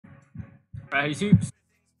YouTube.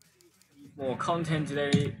 More content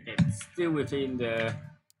today. It's still within the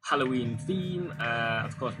Halloween theme.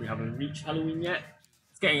 Of course, we haven't reached Halloween yet.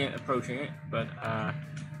 It's getting it, approaching it. But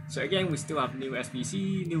so again, we still have new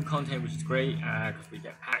SBC, new content, which is great because we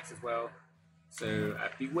get packs as well. So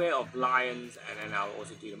beware of lions, and then I'll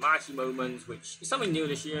also do the marquee moments, which is something new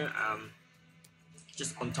this year.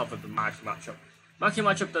 Just on top of the marquee matchup. Marquee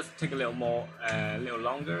matchup does take a little more, a little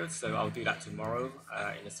longer, so I'll do that tomorrow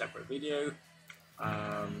in a separate video.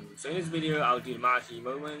 So in this video, I'll do the marquee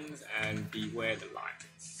moments and beware the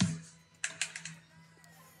lions.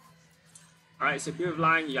 Alright, so beware of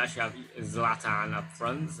lion, you actually have Zlatan up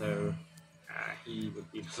front, so he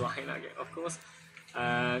would be the lion, of course.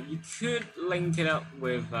 You could link it up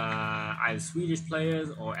with either Swedish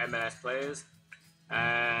players or MLS players.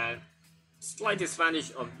 Slight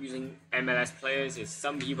disadvantage of using MLS players is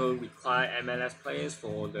some people require MLS players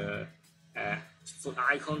for the foot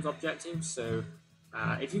icons objectives. So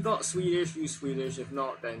if you got Swedish, use Swedish. If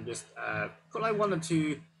not, then just put like 1 or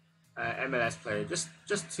 2 MLS players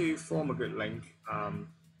just to form a good link.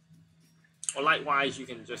 Or likewise, you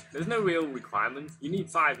can there's no real requirement. You need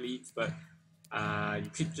 5 leagues, but you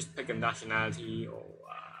could just pick a nationality or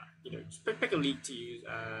just pick a league to use.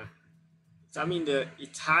 So I mean, the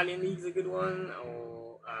Italian league is a good one,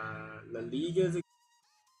 or La Liga is a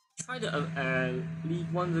try the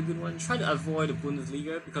League One's a good one. Try to avoid the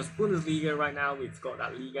Bundesliga, because Bundesliga right now we've got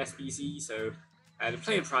that League SBC, so the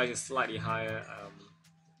player price is slightly higher.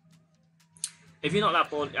 If you're not that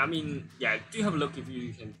bored, I mean, yeah, do have a look if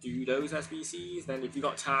you can do those SBCs. Then if you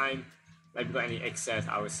got time, like if you got any excess,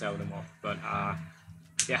 I would sell them off. But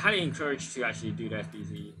yeah, highly encouraged to actually do the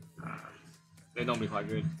SBC. They're normally quite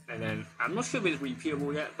good. And then I'm not sure if it's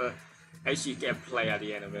repeatable yet, but actually you get a play at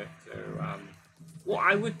the end of it. So what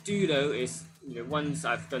I would do though is, once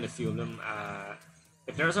I've done a few of them,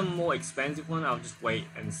 if there's a more expensive one, I'll just wait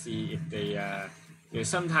and see if they,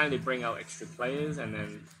 sometimes they bring out extra players, and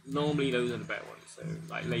then normally those are the better ones. So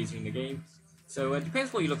like later in the game. So it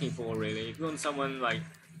depends what you're looking for really. If you want someone like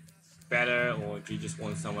better, or if you just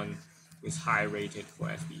want someone who's high rated for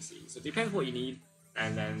SBC. So it depends what you need.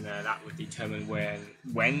 And then that would determine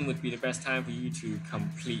when would be the best time for you to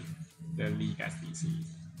complete the League SBC.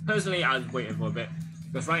 Personally, I was waiting for a bit,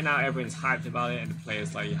 because right now everyone's hyped about it and the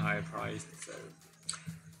player's slightly higher priced. So,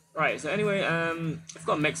 right. So anyway, I've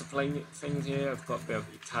got a mix of things here. I've got a bit of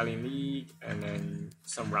Italian league and then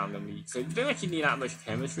some random league. So you don't actually need that much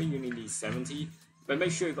chemistry. You only need 70, but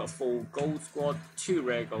make sure you've got a full gold squad, 2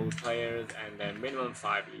 rare gold players, and then minimum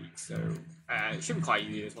 5 leagues. So it should be quite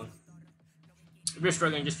easy, this one. If you're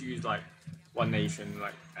struggling, just use like one nation,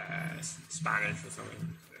 like Spanish or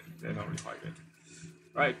something. They're not really quite good.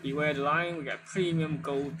 Right, beware the lion. We get premium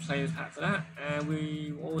gold players pack for that, and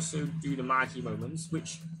we also do the marquee moments,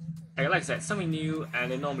 which, like I said, something new,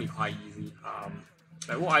 and they're normally quite easy.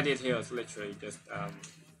 Like what I did here was literally just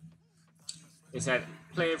it said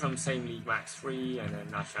player from same league max 3, and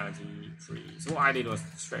then nationality 3. So what I did was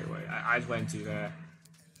straight away I went to the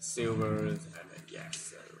silvers, and then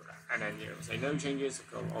yes. And then say no changes,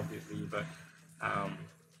 obviously, but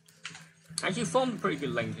actually formed a pretty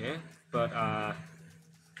good link here. But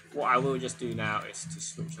what I will just do now is to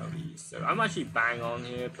switch out these. So I'm actually bang on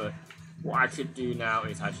here, but what I could do now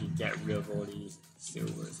is actually get rid of all these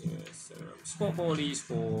silvers here. So swap all these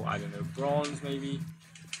for, I don't know, bronze maybe.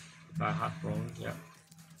 If I have bronze, yeah.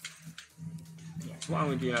 So what I'm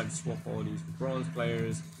going to do now is swap all these for bronze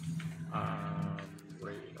players.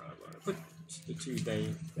 Put the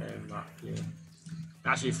 2-day mark here.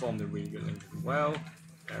 Actually form the really good link as well.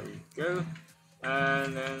 There we go.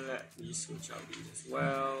 And then let me switch out these as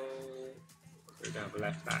well. Go down the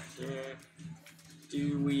left back here.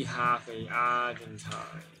 Do we have a Argentine?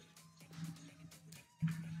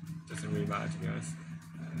 Doesn't really matter, to be honest.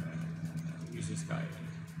 Use this guy.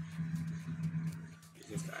 Use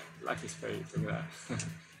this guy. Like his face, look at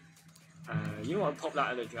that. You know what? Pop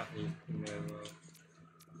that other Japanese in there as well.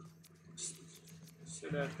 So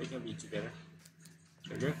that they can be together.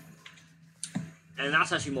 There we go. And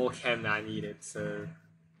that's actually more chem than I needed. So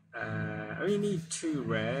I only need 2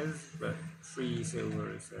 rares, but 3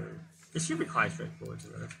 silvers. So it should be quite straightforward to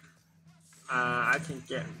us. I can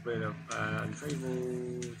get rid of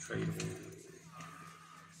tradable.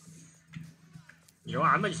 You know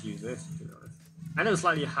what? I might just use this, to be honest. I know it's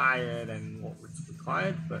slightly higher than what was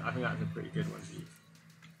required, but I think that's a pretty good one to use.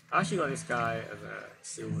 I actually got this guy as a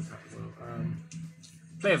silver tap as well.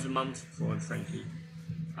 Player of the month for Frankie.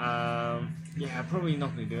 Yeah, probably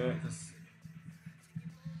not going to do it, because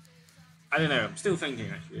I don't know, I'm still thinking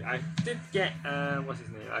actually. I did get, what's his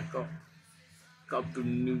name? I got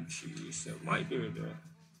Bonucci, so might be able to do it.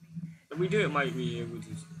 If we do it, might be able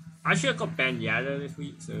to. Actually, I got Ben Yada this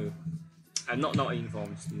week, so I'm not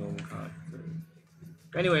informed, just a normal card. So.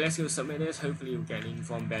 Anyway, let's go submit this. Hopefully, we'll get an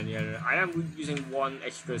informed Ben Yada. I am using 1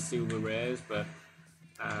 extra silver rares, but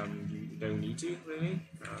you don't need to really.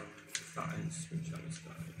 Start and screenshot this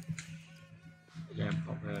guy. Again,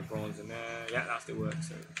 pop bronze in there. Yeah, that still works.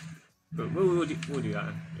 So, but we'll do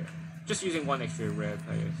that. Yeah, just using 1 extra rare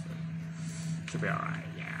player, so should be alright.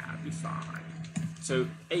 Yeah, I'll be fine. So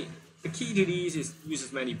the key to these is use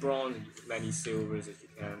as many bronze and as many silvers as you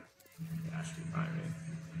can. Yeah, that should be fine. Really.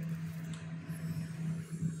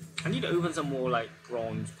 I need to open some more like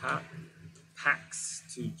bronze packs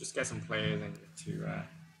to just get some players and to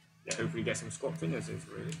yeah, hopefully get some squad finishes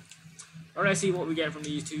really. Alright, let's see what we get from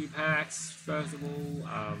these 2 packs. First of all,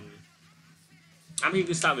 I'm going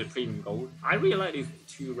to start with premium gold. I really like these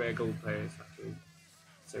 2 rare gold players actually,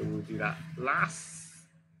 so we'll do that last.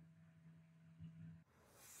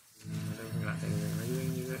 I don't think that's anything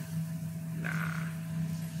amazing, is it? Nah.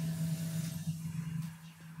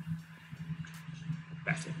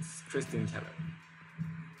 Bettins, Christian Keller.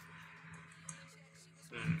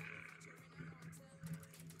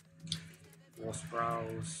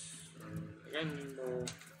 Warsprouse. Again, more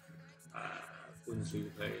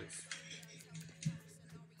Bundesliga players.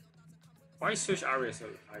 Why search area so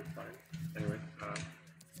high price? Anyway,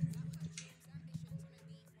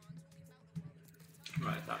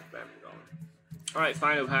 right, that's them gone. Alright,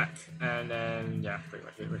 final pack, and then yeah, pretty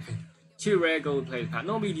much it really. 2 rare gold players pack.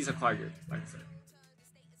 Normally these are quite good, like I said.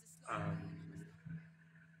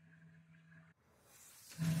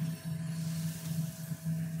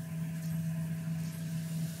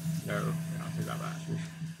 No, yeah, I'll take that back actually.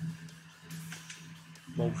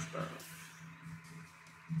 Wolfsburg.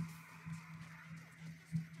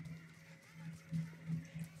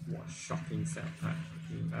 What a shocking set pack.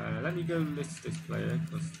 Let me go list this player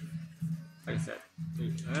because, like I said,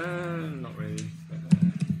 not really. But,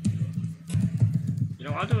 you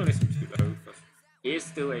know, I don't want to listen to though because he is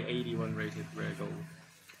still a 81 rated rare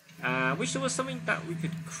gold. Wish there was something that we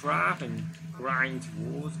could craft and grind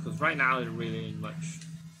towards because right now there's really ain't much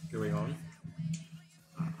going on.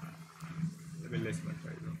 Let me list my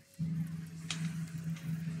player.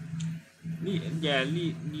 Need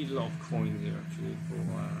a lot of coins here actually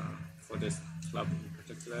for this club in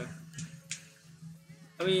particular.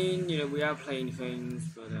 I mean, you know, we are playing things,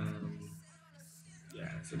 but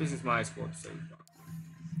yeah. So this is my squad so far.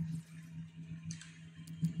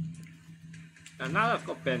 And now that I've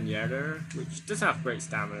got Ben Yedder, which does have great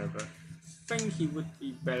stamina, but I think he would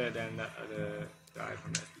be better than that other guy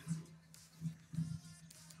from SBC.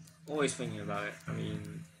 Always thinking about it. I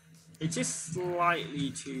mean, it's just slightly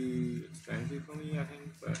too expensive for me, I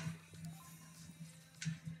think, but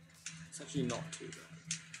it's actually not too bad.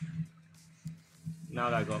 Now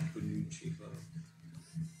that I got Bonucci,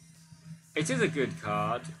 it is a good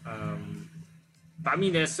card, but I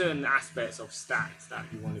mean, there's certain aspects of stats that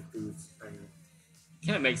you want to boost, and it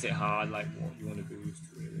kind of makes it hard, like what you want to boost,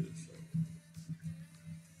 really. So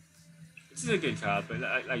it is a good card, but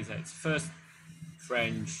like I said, it's first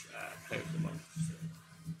French player of the month. So.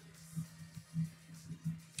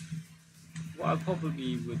 What I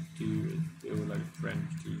probably would do is build like a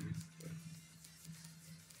French team. So.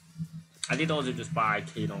 I did also just buy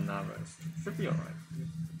Keylon Navas. Should be alright.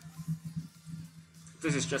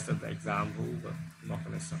 This is just an example, but I'm not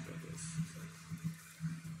gonna suck at this. So.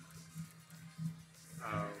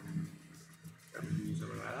 Let me use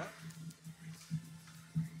something like that.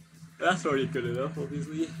 That's already good enough,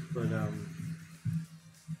 obviously, but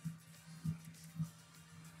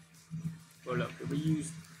well, look, if we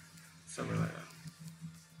use something like that.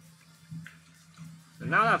 And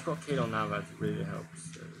now that I've got Keylon Navas, it really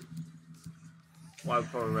helps. So what I'd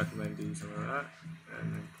probably recommend doing something like that,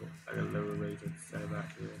 and then put like a lower rated center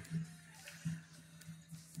back here.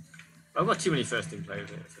 I've got too many first team players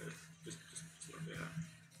here, so just not doing that.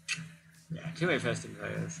 Yeah, too many first team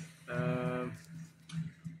players.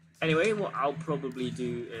 Anyway, what I'll probably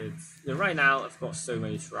do is, you know, right now I've got so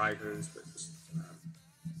many strikers, but just,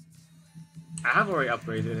 I have already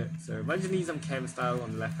upgraded it, so I just need some chem style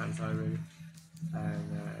on the left hand side really,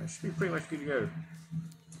 and should be pretty much good to go.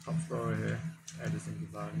 Top scorer here, Edison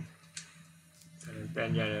Divine, and then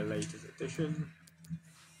Ben Yedder latest edition.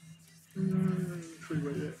 Pretty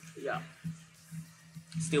much it. Yeah.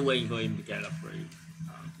 Still waiting for him to get an upgrade.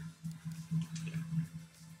 Yeah.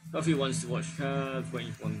 Got a few ones to watch cards,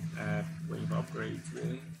 waiting for upgrades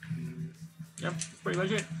really. Yeah, that's pretty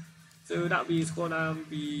much it. So that'll be the squad I'll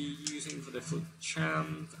be using for the FUT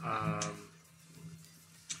champs.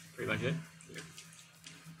 Pretty much it. Yeah.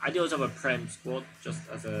 I do also have a Prem squad just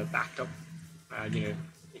as a backup. You know,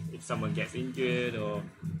 if someone gets injured or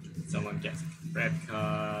someone gets a red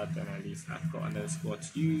card, then at least I've got another squad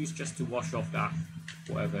to use just to wash off that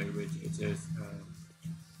whatever it is.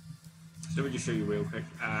 So let me just show you real quick.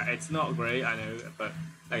 It's not great, I know, but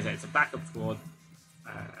like I said, it's a backup squad.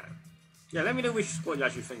 Yeah, let me know which squad you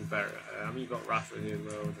actually think better. I mean, you've got Rashford here as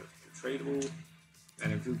well, that's tradable,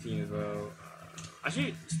 and then Putin as well.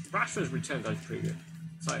 Actually, Rashford's returns are pretty good.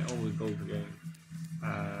 It's like almost goal per game.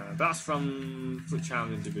 That's from Foot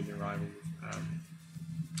Challenge Division Rivals.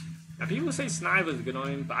 Now people say Sniper's good on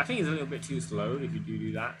him, but I think he's a little bit too slow if you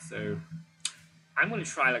do that. So I'm going to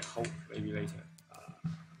try like Hulk maybe later.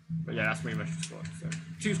 But yeah, that's pretty much the squad. So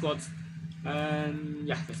 2 squads, and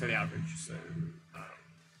yeah, that's the average. So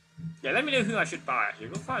yeah, let me know who I should buy. Actually,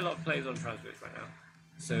 I've got quite a lot of players on transfers right now.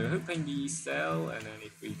 So hoping these sell, and then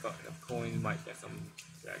if we got enough coins, might get some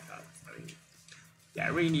rare cards. I mean, yeah, I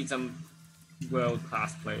really need some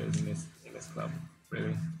world-class players in this club,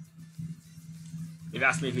 really. If you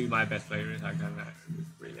ask me who my best player is, I can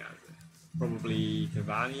really answer. Probably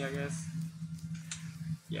Cavani, I guess.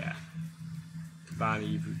 Yeah,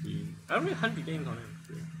 Cavani, Putin. I don't really 100 games on him.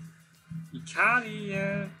 So. Icali,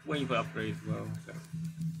 yeah, waiting for upgrades as well. So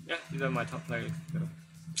yeah, these are my top players. So.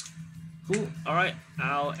 Cool. All right,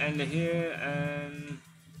 I'll end it here, and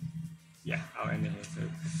yeah, I'll end it here.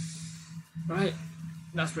 So, right.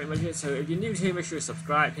 That's pretty much it. So if you're new here, make sure you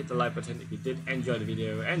subscribe, hit the like button if you did enjoy the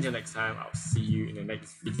video, and until next time, I'll see you in the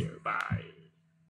next video. Bye.